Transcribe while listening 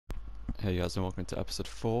Hey guys, and welcome to episode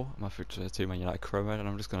 4 of my Future 2 Man United career mode, and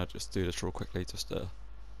I'm just going to do this real quickly just to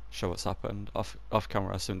show what's happened. Off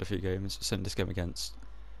camera I simmed a few games. I simmed this game against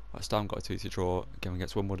West Ham, got a 2-2 draw, a game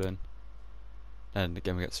against Wimbledon, and the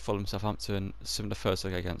game against Fulham, Southampton, simmed the first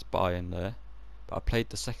leg against Bayern there, but I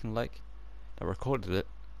played the second leg, I recorded it,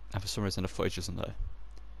 and for some reason the footage isn't there.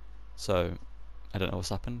 So, I don't know what's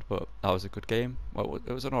happened, but that was a good game. Well,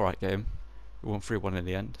 it was an alright game. We won 3-1 in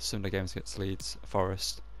the end. Simmed the games against Leeds,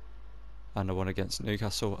 Forest, and I won against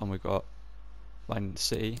Newcastle, and we got Man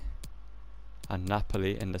City and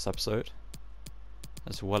Napoli in this episode,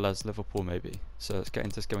 as well as Liverpool maybe. So let's get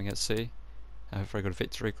into this game against City. I have a very good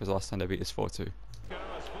victory because last time they beat us 4-2.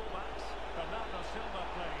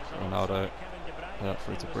 Ronaldo,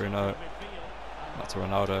 through to Bruno, back to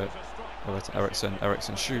Ronaldo, over to Eriksen,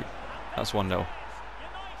 Eriksen shoot, that's 1-0.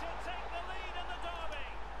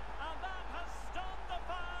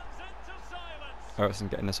 Eriksen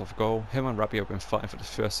getting this off a goal. Him and Rabiot have been fighting for the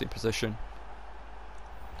first team position,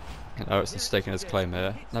 and Eriksen's taking his claim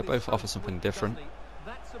here. They both offer something different.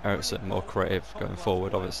 Eriksen more creative going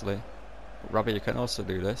forward, obviously. Rabiot can also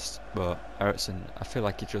do this, but Eriksen, I feel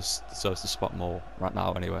like he just deserves the spot more right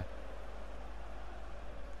now anyway,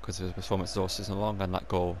 because of his performance all season long and that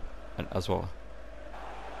goal as well.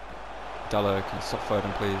 Dello, can you stop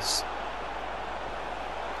Foden please?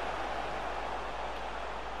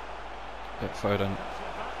 Foden,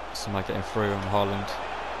 somebody getting through on Haaland.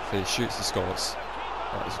 If he shoots, he scores.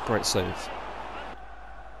 That was a great save.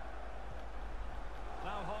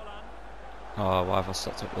 Oh, why have I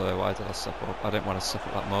stepped up there? Why did I step up? I didn't want to step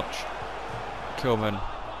up that much. Kilman.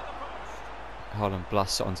 Haaland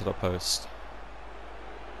blasts it onto the post.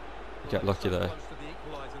 Get lucky there.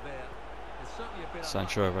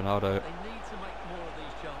 Sancho, Ronaldo.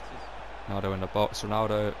 Ronaldo in the box.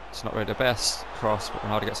 Ronaldo, it's not really the best cross, but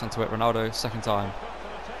Ronaldo gets onto it. Ronaldo, second time.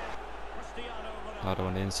 Ronaldo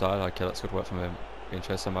on the inside. Okay, that's good work from him. Being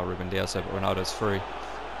chased on by Ruben Diaz there, but Ronaldo's free.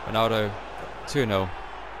 Ronaldo, 2-0.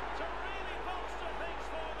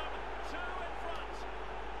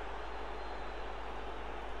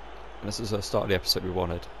 And this is the start of the episode we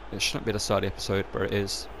wanted. It shouldn't be the start of the episode, but it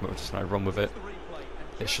is. We're just going to run with it.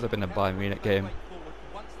 It should have been a Bayern Munich game.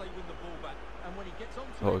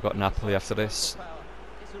 But we've got Napoli after this.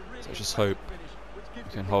 So I just hope we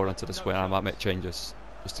can hold on to this win. I might make changes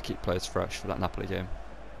just to keep players fresh for that Napoli game.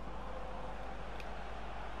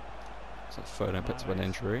 So Foden picked up an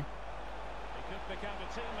injury.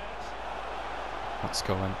 That's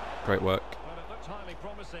going. Great work.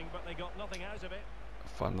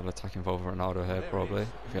 Find another attack involving Ronaldo here probably,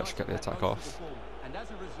 if he actually get the attack off.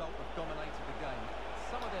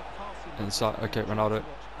 Inside, okay, Ronaldo.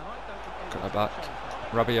 Got that back.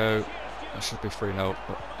 Rabiot, that should be 3-0,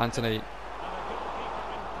 but Anthony.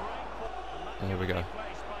 Here we go.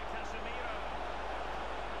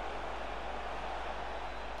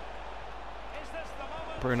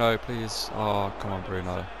 Bruno, please. Oh, come on,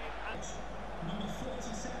 Bruno.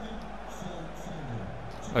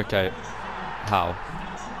 Okay, how?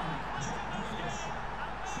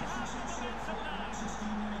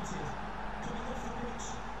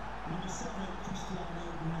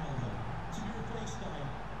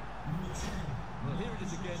 Well, here it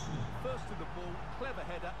is again. First to the ball, clever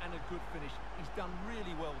header and a good finish. He's done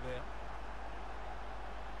really well there.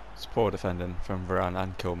 It's poor defending from Varane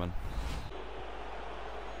and Kilman.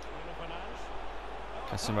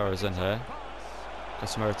 Casemiro's in here.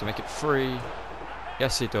 Casemiro to make it free.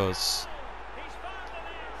 Yes, he does.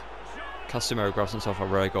 Casemiro grabs himself a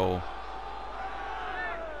rare goal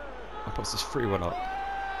and puts this 3-1 up.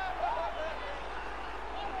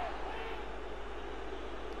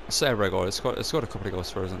 I say a rare goal. It's got a couple of goals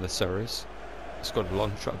for us in this series. It's scored a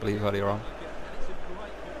long shot, I believe, earlier on.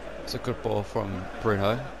 It's a good ball from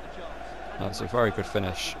Bruno. That's a very good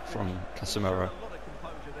finish from Casemiro.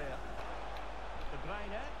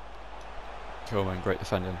 Kilman, great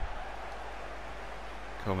defending.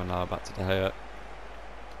 Kilman now back to De Gea.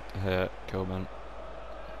 De Gea, Kilman.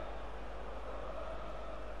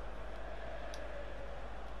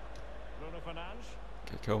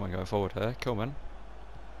 Okay, Kilman going forward here. Kilman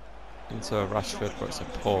into Rashford, but it's a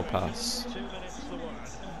poor pass.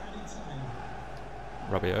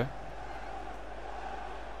 Rabiot.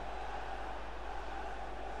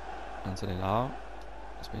 Anthony now.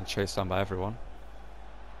 He's being chased down by everyone.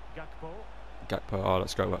 Gakpo, oh,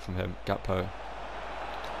 that's great work from him. Gakpo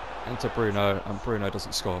into Bruno, and Bruno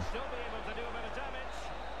doesn't score.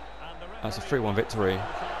 That's a 3-1 victory.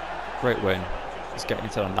 Great win. Let's get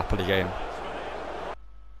into the Napoli game.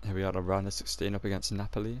 Here we are at round of 16 up against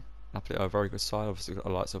Napoli. Napoli are a very good side. Obviously got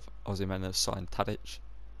the likes of Osimhen, signed Tadic,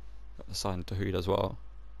 got the signed Dahoud as well.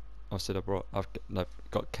 Obviously they've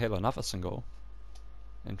got Keylor Navas in goal.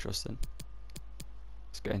 Interesting.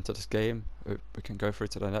 Let's get into this game. We can go through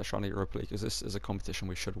to the next round of Europa League, because this is a competition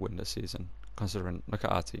we should win this season. Considering, look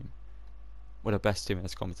at our team. We're the best team in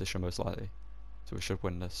this competition most likely, so we should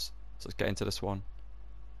win this. So let's get into this one.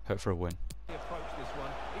 Hope for a win.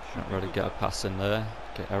 Not really get a pass in there.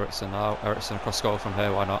 Get Ericsson out. Ericsson across goal from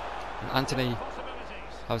here. Why not? And Anthony.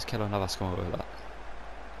 How's Keylor Navas come over with that?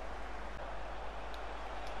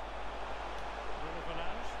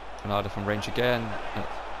 Ronaldo from range again. It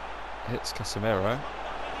hits Casemiro.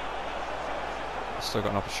 Still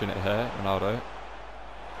got an opportunity here. Ronaldo.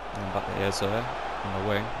 And back the ears there. On the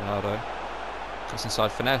wing. Ronaldo. Goes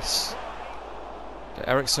inside, finesse. Get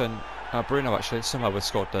Ericsson. Bruno actually. Somehow we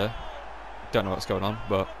scored there. Don't know what's going on,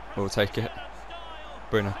 but we'll take it.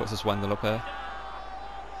 Bruno puts his Wendell up here.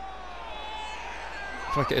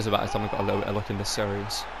 I feel like it is about time we've got a little bit of luck in this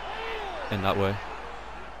series. In that way.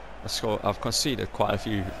 I've conceded quite a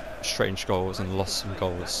few strange goals and lost some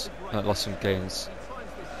goals. Lost some games.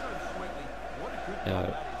 You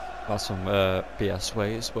know, that's some BS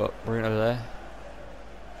ways, but Bruno there.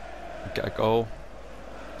 We get a goal.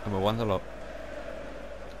 And we're 1-0 up.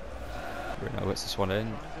 Bruno whips this one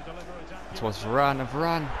in. Towards Varane, and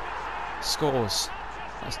Varane scores.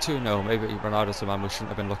 That's 2-0. Maybe Ronaldo's the man we shouldn't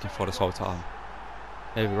have been looking for this whole time.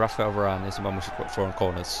 Maybe Rafael Varane is the man we should look for on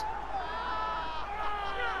corners.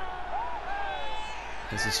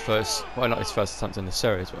 It's his first, well, not his first attempt in the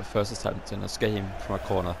series, but first attempt in this game from a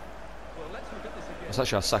corner. It's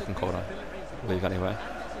actually our second corner, I believe, anyway.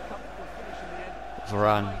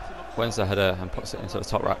 Varane wins the header and puts it into the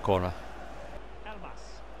top right corner.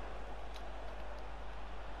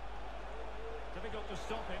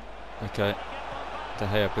 Okay, De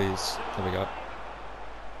Gea, please. There we go.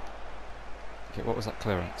 Okay, what was that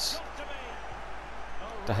clearance?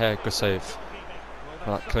 De Gea, good save.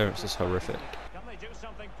 Well, that clearance is horrific.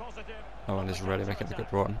 No one is really making a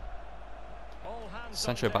good run.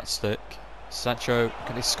 Sancho back stick. Sancho,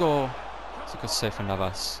 can he score? It's a good save from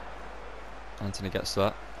Navas. Anthony gets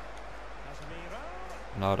that.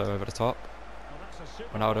 Ronaldo over the top.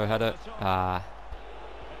 Ronaldo header.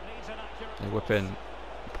 They whip in.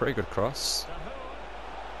 Pretty good cross.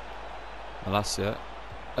 Malacia.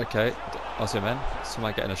 Okay, Osimhen.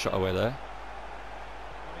 Somebody getting a shot away there.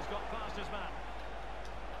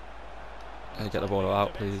 Can you get the ball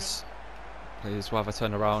out, please? Please, we'll have a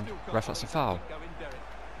turn around. Ref, that's a foul.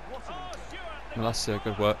 Malacia,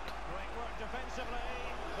 good work.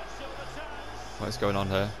 What is going on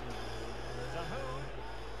here?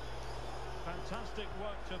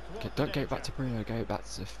 Okay, don't get it back to Bruno, get it back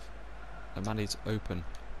to the man needs open.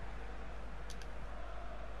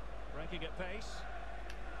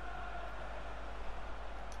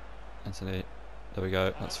 Anthony, there we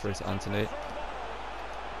go, that's free to Anthony.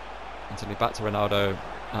 Anthony back to Ronaldo,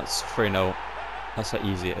 that's 3-0, that's how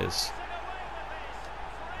easy it is.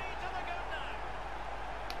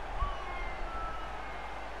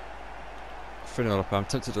 I'm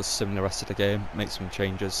tempted to just sim the rest of the game, make some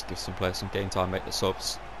changes, give some players some game time, make the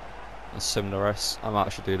subs, and sim the rest. I might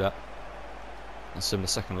actually do that. And sim the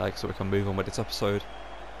second leg so we can move on with this episode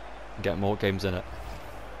and get more games in it.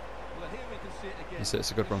 It's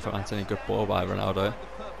a good run from Anthony, good ball by Ronaldo.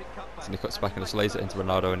 Anthony cuts back and just lays it into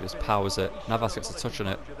Ronaldo and just powers it. Navas gets a touch on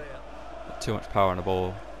it. Too much power on the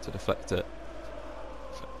ball to deflect it.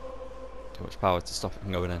 Too much power to stop it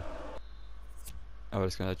from going in. I'm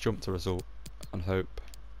just going to jump to result and hope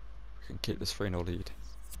we can keep this 3-0 lead.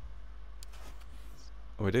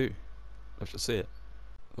 And we do. Let's just see it.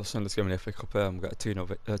 We'll send this game in the FA Cup here and we'll get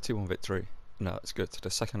a 2-1 victory. No, it's good. To the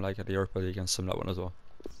second leg of the Europa League and sim that one as well.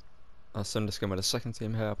 I'll send this game with the second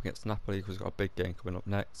team here up against Napoli because we've got a big game coming up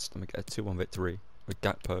next. And we get a 2-1 victory with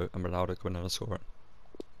Gakpo and Ronaldo coming in and scoring.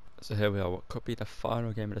 So here we are, what could be the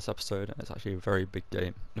final game of this episode, and it's actually a very big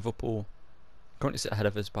game. Liverpool currently sit ahead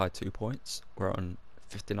of us by 2 points. We're on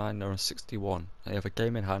 59, they're on 61. They have a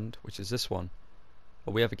game in hand, which is this one.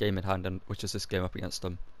 But we have a game in hand, which is this game up against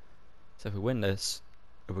them. So if we win this,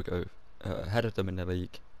 we go ahead of them in the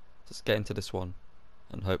league. Let's get into this one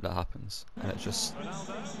and hope that happens. And it just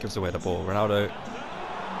gives away the ball. Ronaldo,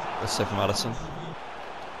 let's save from Alisson.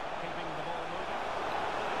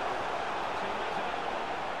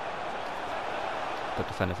 Good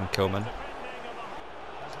defender from Kilman.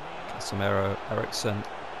 Casemiro, Ericsson,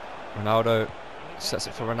 Ronaldo sets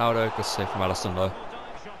it for Ronaldo. Good save from Alisson though.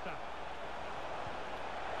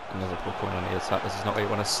 And Liverpool coming on the attack. This is not what you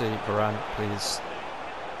want to see. Varane, please.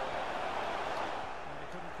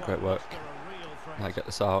 Great work. Now get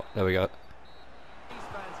this out. There we go.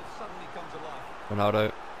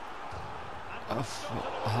 Ronaldo. Oh,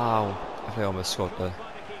 how? I think I almost scored there.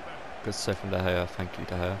 Good save from De Gea. Thank you,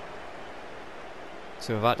 De Gea.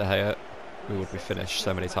 So without De Gea, we would be finished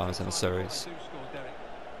so many times in the series.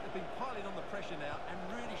 They've been piling on the pressure now and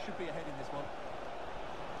really should be ahead in this one.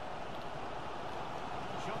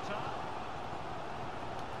 Shot up.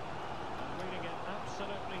 And reading it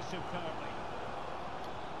absolutely superbly.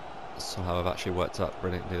 Somehow I've actually worked out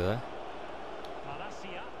brilliantly there.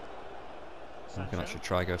 We can actually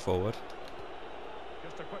try go forward.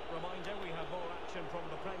 Just a quick reminder, we have more action from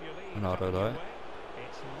the Premier League. Ronaldo though.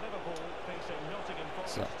 It's Liverpool facing Nottingham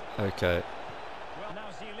Forest. So, okay. Well, now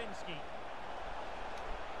Zielinski.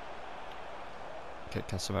 Okay,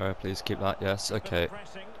 Casemiro, please keep that. Yes, okay.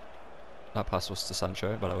 That pass was to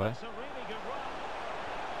Sancho, by the way. That's a really good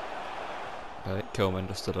run. Okay, Kilman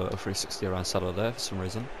just did a little 360 around Salah there for some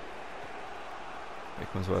reason.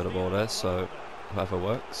 Hickman's word of ball there, so whoever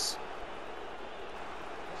works.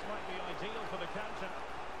 This might be ideal for the counter.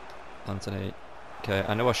 Anthony. Okay,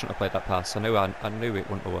 I knew I shouldn't have played that pass. I knew it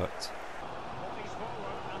wouldn't have worked. Bodies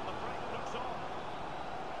forward and the break looks on.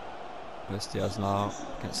 Luis Diaz now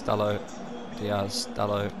against Dallo. Diaz,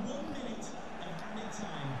 Dallo.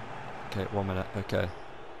 Okay, 1 minute. Okay.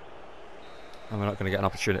 And we're not going to get an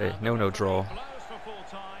opportunity. 0-0 draw. Blows for full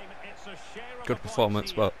time. It's a share of Good the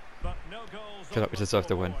performance, points but here, no goals feel like we on the deserve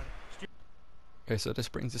the win. scoreboard. Okay, so this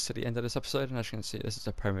brings us to the end of this episode, and as you can see, this is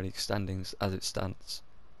the Premier League standings as it stands.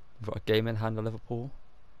 We've got a game in hand on Liverpool,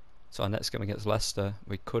 so our next game against Leicester,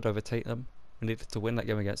 we could overtake them. We needed to win that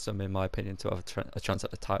game against them, in my opinion, to have a chance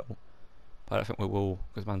at the title. But I don't think we will,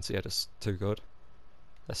 because Man City are just too good.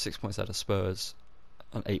 They're 6 points ahead of Spurs,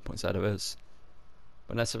 and 8 points ahead of us.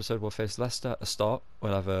 But next episode we'll face Leicester at the start.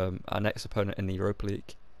 We'll have our next opponent in the Europa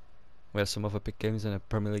League. We have some other big games in the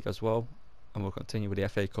Premier League as well, and we'll continue with the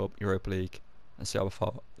FA Cup, Europa League, and see how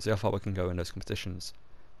far we can go in those competitions.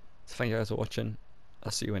 So thank you guys for watching.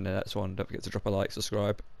 I'll see you in the next one. Don't forget to drop a like,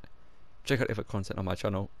 subscribe, check out the other content on my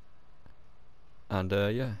channel, and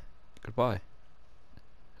yeah, goodbye.